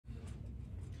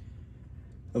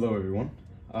Hello everyone.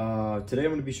 Today I'm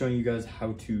going to be showing you guys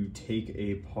how to take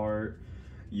apart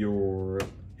your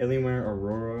Alienware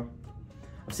Aurora.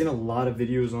 I've seen a lot of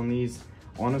videos on these.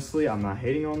 Honestly, I'm not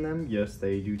hating on them. Yes,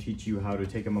 they do teach you how to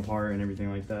take them apart and everything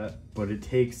like that, but it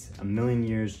takes a million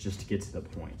years just to get to the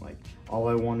point. Like, all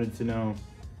I wanted to know,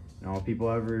 and all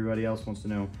everybody else wants to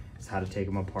know, is how to take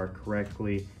them apart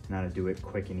correctly and how to do it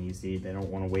quick and easy. They don't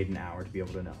want to wait an hour to be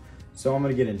able to know. So I'm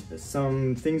going to get into this.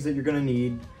 Some things that you're going to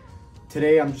need.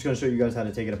 Today, I'm just gonna show you guys how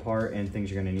to take it apart and things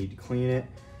you're gonna need to clean it.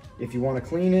 If you wanna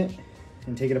clean it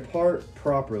and take it apart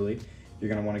properly, you're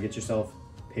gonna wanna get yourself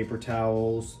paper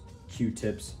towels,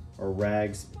 Q-tips, or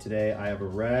rags. Today, I have a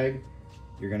rag.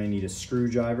 You're gonna need a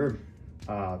screwdriver.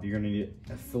 You're gonna need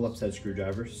a Phillips head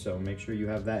screwdriver, so make sure you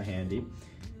have that handy.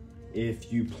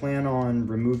 If you plan on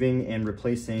removing and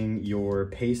replacing your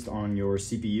paste on your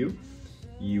CPU,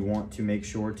 you want to make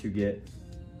sure to get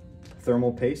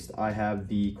thermal paste. I have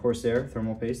the Corsair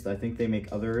thermal paste. I think they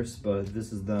make others, but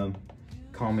this is the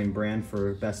common brand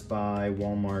for Best Buy,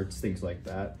 Walmart's, things like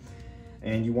that.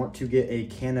 And you want to get a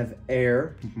can of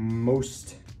air,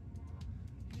 most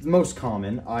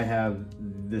common. I have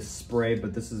this spray,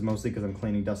 but this is mostly because I'm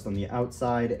cleaning dust on the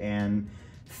outside and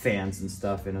fans and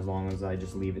stuff, and as long as I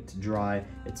just leave it to dry,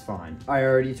 it's fine. I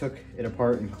already took it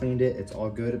apart and cleaned it. It's all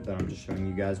good, but I'm just showing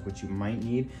you guys what you might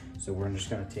need. So we're just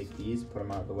gonna take these, put them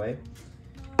out of the way.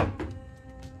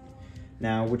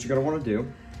 Now, what you're gonna wanna do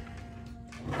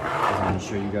is I'm gonna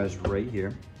show you guys right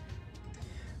here.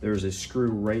 There's a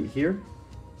screw right here,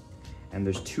 and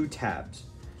there's two tabs.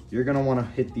 You're gonna wanna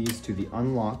hit these to the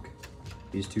unlock,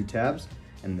 these two tabs,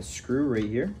 and the screw right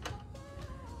here.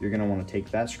 You're gonna wanna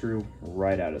take that screw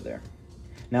right out of there.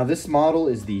 Now this model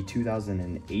is the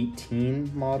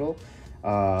 2018 model.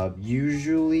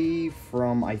 Usually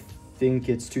from, I think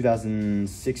it's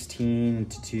 2016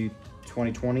 to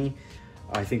 2020.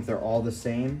 I think they're all the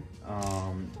same.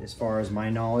 As far as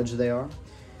my knowledge, they are.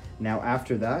 Now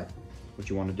after that, what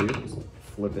you wanna do is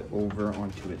flip it over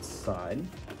onto its side,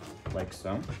 like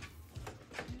so.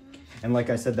 And like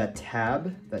I said, that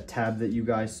tab that you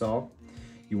guys saw,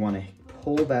 you wanna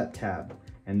pull that tab,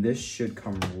 and this should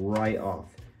come right off.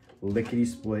 Lickety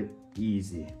split,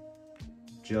 easy.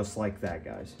 Just like that,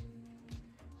 guys.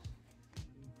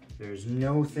 There's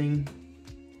nothing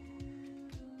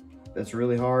that's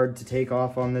really hard to take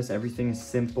off on this. Everything is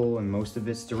simple and most of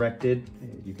it's directed.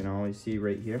 You can always see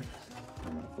right here.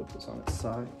 I'm gonna flip this on its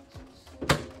side.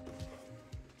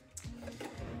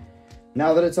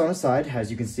 Now that it's on its side,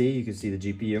 as you can see the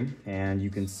GPU, and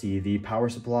you can see the power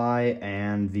supply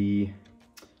and the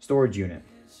storage unit.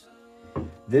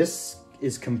 This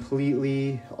is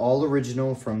completely all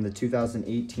original from the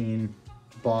 2018,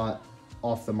 bought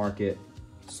off the market,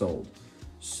 sold.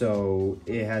 So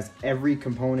it has every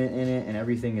component in it and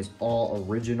everything is all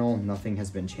original. Nothing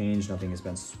has been changed, nothing has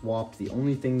been swapped. The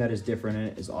only thing that is different in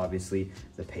it is obviously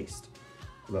the paste,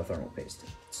 the thermal paste.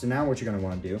 So now what you're gonna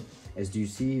wanna do is, do you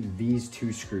see these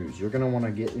two screws? You're gonna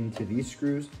wanna get into these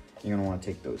screws, you're gonna wanna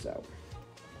take those out.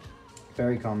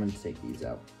 Very common to take these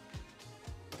out.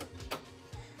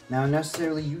 Now,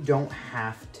 necessarily, you don't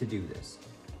have to do this.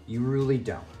 You really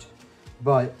don't.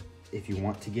 But if you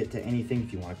want to get to anything,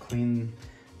 if you want to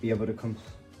be able to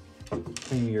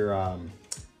clean your, what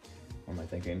am I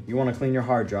thinking? You want to clean your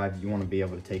hard drive, you want to be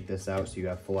able to take this out so you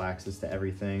have full access to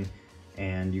everything.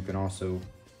 And you can also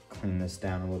clean this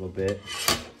down a little bit.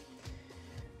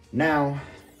 Now,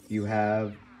 you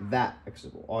have that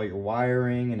accessible, all your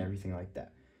wiring and everything like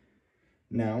that.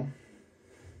 Now,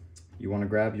 you want to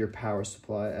grab your power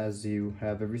supply as you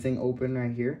have everything open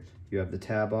right here. You have the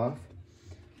tab off.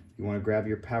 You want to grab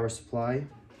your power supply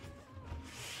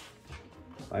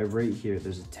by right here.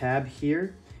 There's a tab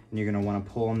here, and you're going to want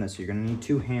to pull on this. You're going to need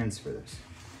two hands for this.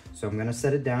 So I'm going to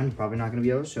set it down. You're probably not going to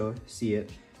be able to see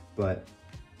it, but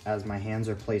as my hands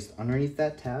are placed underneath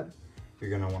that tab, you're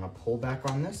going to want to pull back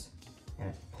on this, and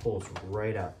it pulls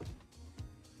right up.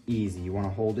 Easy. You want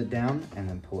to hold it down and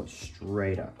then pull it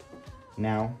straight up.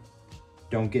 Now,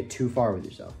 don't get too far with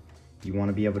yourself. You want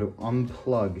to be able to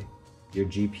unplug your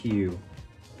GPU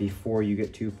before you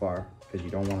get too far, because you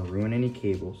don't want to ruin any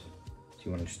cables. So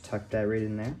you want to just tuck that right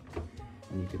in there,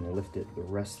 and you can lift it the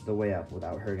rest of the way up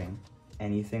without hurting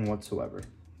anything whatsoever.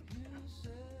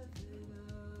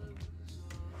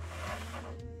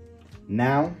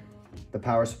 Now, the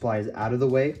power supply is out of the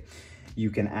way. You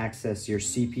can access your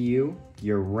CPU,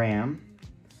 your RAM,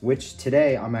 which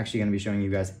today I'm actually going to be showing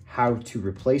you guys how to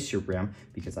replace your RAM,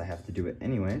 because I have to do it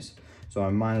anyways, so I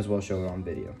might as well show it on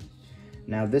video.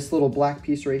 Now this little black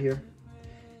piece right here,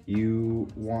 you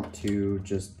want to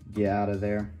just get out of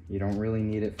there. You don't really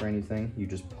need it for anything. You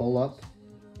just pull up,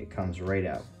 it comes right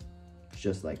out.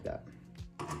 just like that.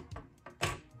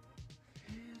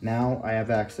 Now I have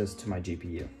access to my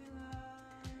GPU.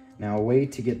 Now a way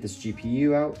to get this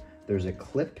GPU out, there's a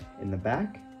clip in the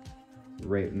back,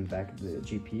 right in the back of the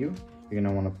GPU. You're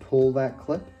gonna wanna pull that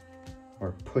clip,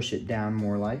 or push it down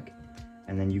more like,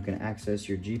 and then you can access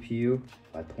your GPU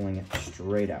by pulling it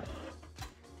straight out.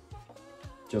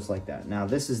 Just like that. Now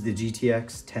this is the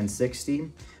GTX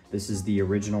 1060. This is the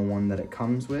original one that it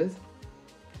comes with.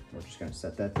 We're just gonna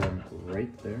set that down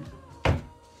right there,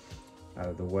 out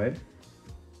of the way.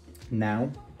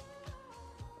 Now,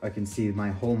 I can see my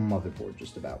whole motherboard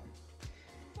just about.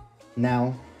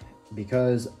 Now,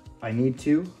 because I need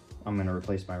to, I'm gonna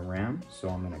replace my RAM. So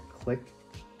I'm gonna click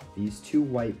these two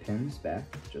white pins back,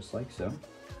 just like so.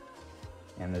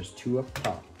 And there's two up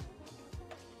top.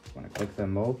 I'm gonna click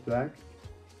them both back,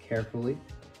 carefully,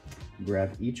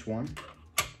 grab each one,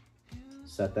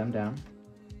 set them down.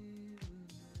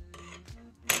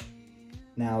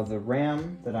 Now the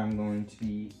RAM that I'm going to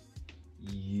be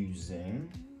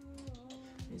using,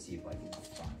 let me see if I can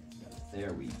find that.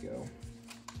 There we go.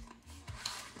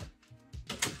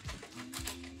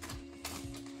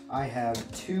 I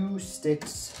have 2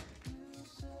 sticks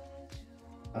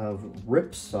of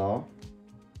Ripsaw,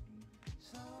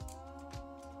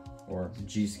 or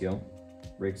G-Skill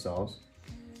rig saws,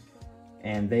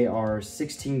 and they are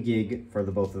 16 gig for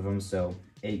the both of them, so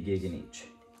 8 gig in each.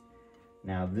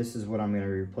 Now this is what I'm going to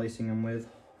be replacing them with.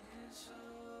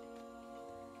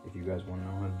 If you guys want to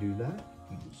know how to do that,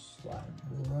 you just slide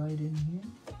right in here.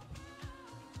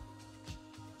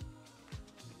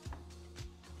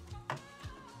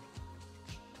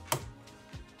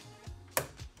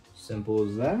 Simple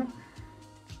as that.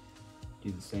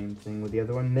 Do the same thing with the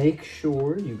other one. Make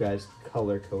sure you guys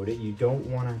color code it. You don't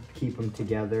want to keep them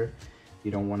together.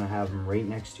 You don't want to have them right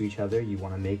next to each other. You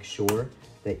want to make sure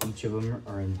that each of them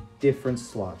are in different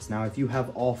slots. Now, if you have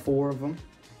all 4 of them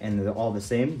and they're all the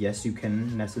same, yes, you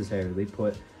can necessarily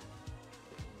put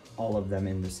all of them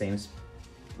in the same,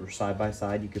 or side by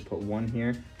side. You could put one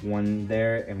here, one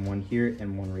there, and one here,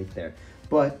 and one right there.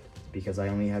 But because I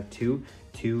only have two,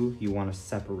 you want to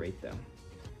separate them.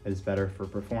 It's better for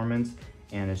performance,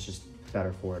 and it's just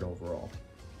better for it overall.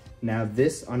 Now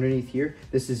this underneath here,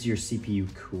 this is your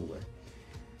CPU cooler.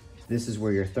 This is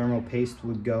where your thermal paste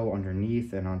would go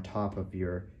underneath and on top of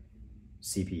your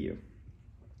CPU.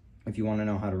 If you want to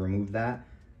know how to remove that,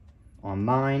 on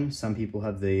mine, some people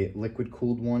have the liquid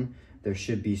cooled one. There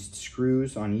should be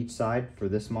screws on each side for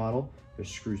this model. There's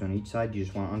screws on each side. You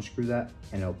just want to unscrew that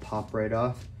and it'll pop right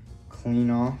off. Clean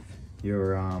off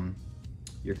your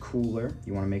cooler.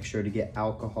 You want to make sure to get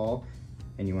alcohol,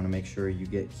 and you want to make sure you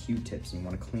get Q-tips, and you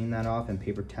want to clean that off and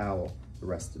paper towel the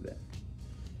rest of it.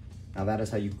 Now that is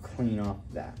how you clean off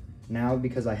that. Now,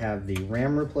 because I have the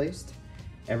RAM replaced,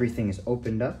 everything is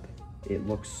opened up. It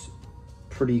looks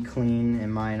pretty clean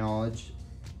in my knowledge,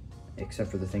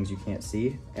 except for the things you can't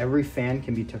see. Every fan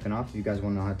can be taken off. If you guys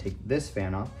want to know how to take this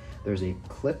fan off, there's a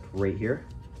clip right here.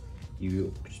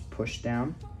 You just push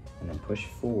down and then push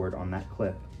forward on that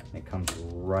clip, and it comes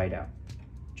right out,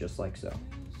 just like so.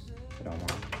 I don't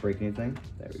want to break anything.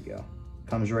 There we go.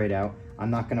 Comes right out. I'm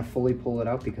not gonna fully pull it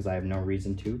out because I have no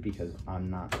reason to, because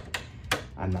I'm not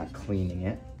cleaning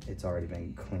it. It's already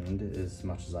been cleaned as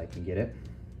much as I can get it.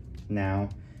 Now,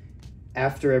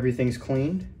 after everything's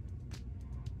cleaned,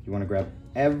 you want to grab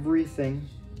everything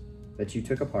that you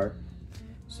took apart.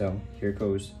 So here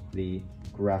goes the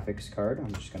graphics card.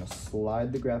 I'm just gonna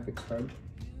slide the graphics card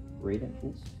right in.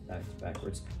 Ooh, that's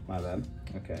backwards, my bad.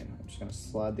 Okay, I'm just gonna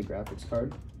slide the graphics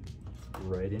card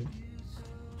right in.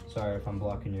 Sorry if I'm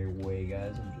blocking your way,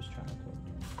 guys. I'm just trying to put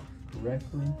it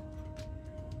correctly.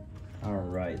 All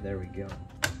right, there we go.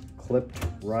 Clipped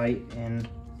right in,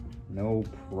 no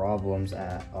problems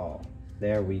at all.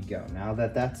 There we go. Now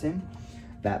that that's in,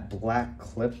 that black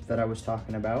clip that I was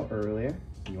talking about earlier,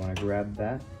 you want to grab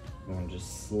that. You want to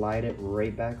just slide it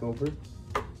right back over.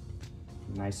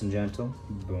 Nice and gentle.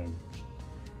 Boom.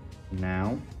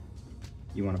 Now,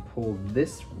 you want to pull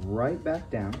this right back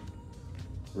down,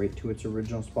 right to its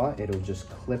original spot. It'll just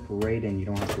clip right in. You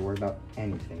don't have to worry about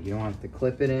anything. You don't have to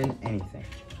clip it in, anything.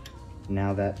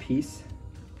 Now that piece,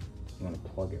 you want to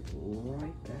plug it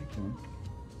right back in.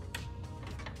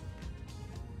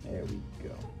 There we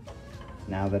go.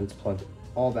 Now that it's plugged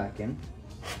all back in,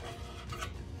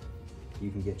 you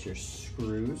can get your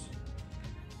screws,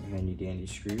 your handy dandy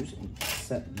screws, and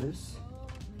set this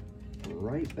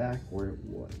right back where it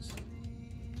was.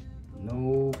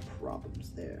 No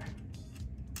problems there.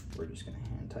 We're just gonna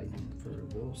hand tighten for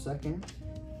a little second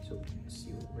so we can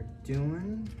see what we're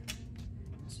doing.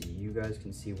 So you guys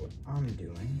can see what I'm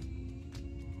doing.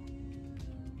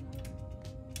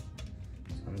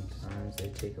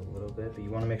 sometimes they take a little bit, but you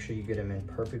want to make sure you get them in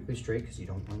perfectly straight because you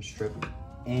don't want to strip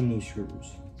any screws,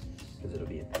 because it'll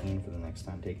be a pain for the next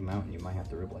time. Take them out and you might have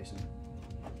to replace them.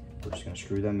 We're just going to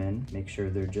screw them in. Make sure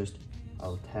they're just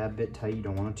a tad bit tight. You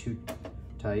don't want it too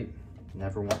tight.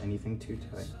 Never want anything too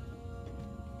tight.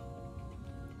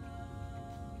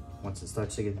 Once it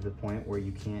starts to get to the point where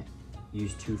you can't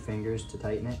use 2 fingers to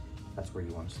tighten it, that's where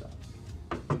you want to stop.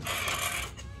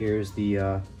 Here's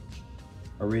the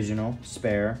original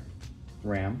spare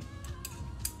ram.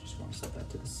 Just want to set that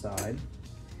to the side.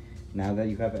 Now that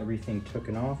you have everything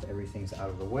taken off, everything's out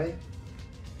of the way,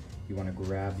 you want to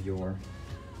grab your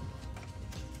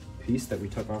piece that we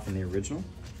took off in the original.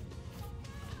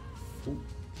 Ooh.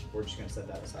 We're just going to set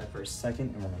that aside for a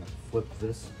second, and we're going to flip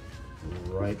this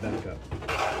right back up.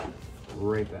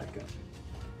 Right back up.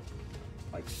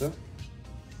 Like so.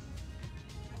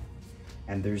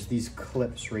 And there's these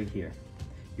clips right here.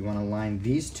 You want to line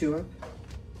these 2 up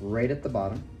right at the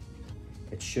bottom.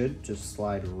 It should just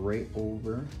slide right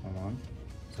over. Hold on.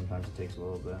 Sometimes it takes a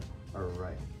little bit. All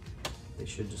right. They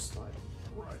should just slide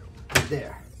right over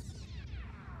there.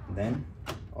 And then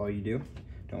all you do,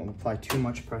 don't apply too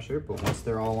much pressure, but once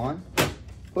they're all on,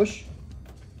 push.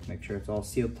 Make sure it's all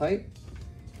sealed tight.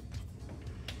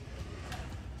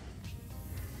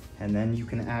 And then you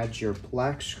can add your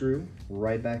black screw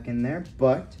right back in there.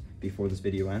 But before this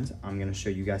video ends, I'm gonna show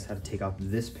you guys how to take off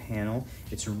this panel.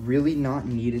 It's really not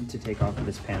needed to take off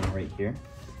this panel right here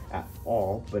at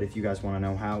all. But if you guys wanna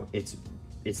know how, it's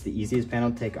the easiest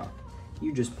panel to take off.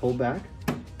 You just pull back,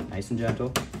 nice and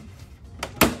gentle.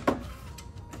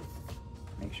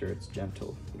 Make sure it's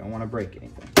gentle. You don't wanna break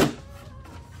anything.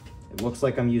 It looks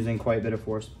like I'm using quite a bit of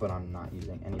force, but I'm not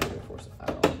using any bit of force at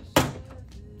all.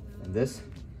 And this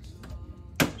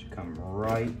should come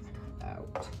right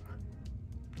out.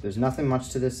 There's nothing much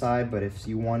to this side, but if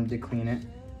you wanted to clean it,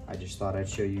 I just thought I'd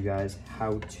show you guys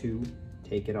how to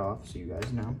take it off so you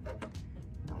guys know.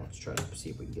 Now let's try to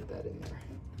see if we can get that in there.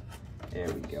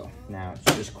 There we go. Now it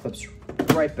just clips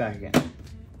right back in.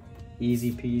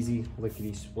 Easy peasy,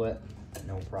 lickety split,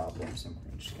 no problem. So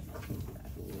I'm just gonna clean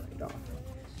that right off.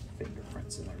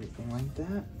 Fingerprints and everything like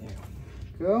that. There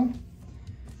we go.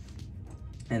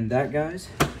 And that, guys,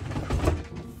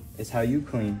 is how you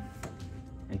clean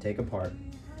and take apart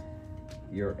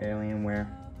your Alienware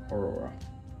Aurora.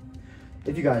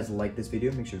 If you guys like this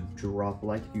video, make sure to drop a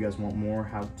like. If you guys want more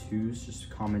how-tos, just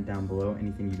comment down below.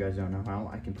 Anything you guys don't know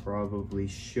how, I can probably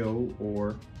show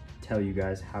or tell you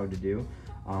guys how to do.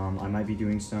 I might be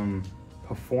doing some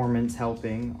performance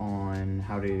helping on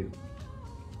how to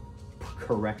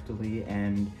correctly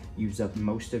and use up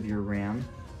most of your RAM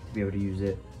to be able to use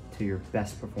it to your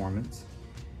best performance.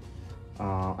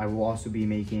 I will also be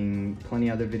making plenty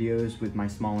other videos with my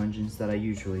small engines that I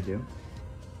usually do.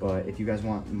 But if you guys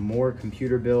want more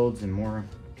computer builds and more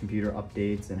computer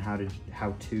updates and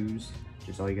how-tos,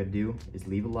 just all you gotta do is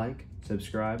leave a like,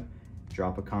 subscribe,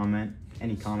 drop a comment.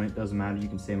 Any comment, doesn't matter. You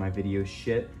can say my video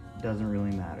shit, doesn't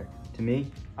really matter. To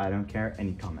me, I don't care,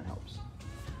 any comment helps.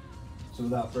 So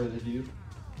without further ado,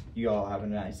 you all have a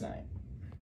nice night.